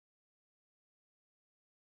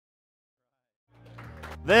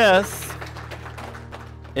This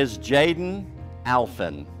is Jaden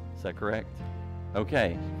Alphin. Is that correct?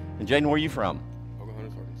 Okay. And Jaden, where are you from?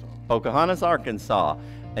 Pocahontas, Arkansas. Pocahontas, Arkansas.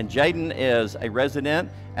 And Jaden is a resident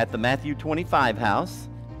at the Matthew 25 house.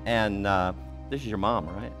 And this is your mom,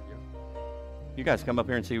 right? Yeah. You guys come up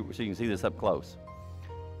here and see so you can see this up close.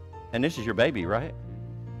 And this is your baby, right?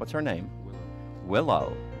 What's her name? Willow.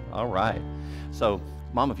 Willow. All right. So,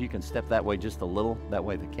 Mom, if you can step that way just a little, that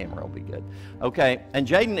way the camera will be good. Okay. And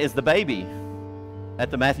Jaden is the baby at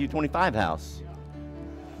the Matthew 25 house.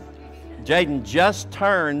 Jaden just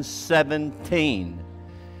turned 17.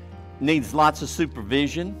 Needs lots of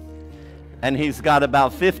supervision. And he's got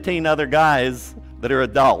about 15 other guys that are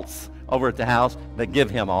adults over at the house that give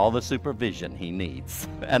him all the supervision he needs.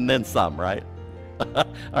 And then some, right? All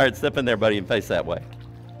right, step in there, buddy, and face that way.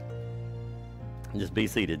 Just be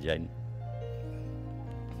seated, Jaden.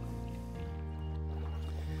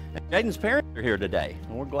 Jaden's parents are here today,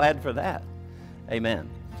 and we're glad for that. Amen.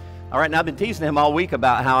 All right, now I've been teasing him all week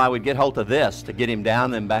about how I would get hold of this to get him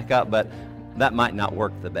down and back up, but that might not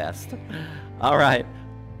work the best. All right.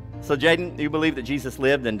 So, Jaden, you believe that Jesus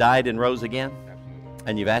lived and died and rose again? Absolutely.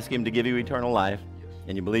 And you've asked him to give you eternal life? Yes.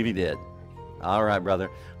 And you believe he did? All right,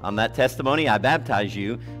 brother. On that testimony, I baptize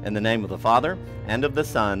you in the name of the Father, and of the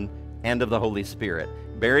Son, and of the Holy Spirit,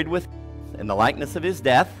 buried with in the likeness of his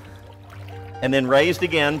death, and then raised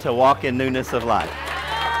again to walk in newness of life.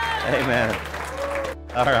 Amen.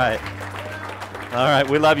 All right. All right,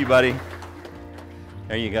 we love you, buddy.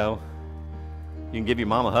 There you go. You can give your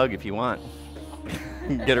mom a hug if you want.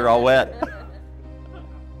 Get her all wet.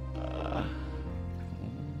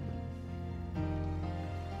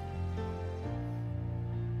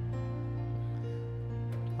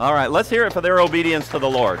 All right, let's hear it for their obedience to the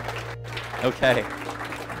Lord. Okay.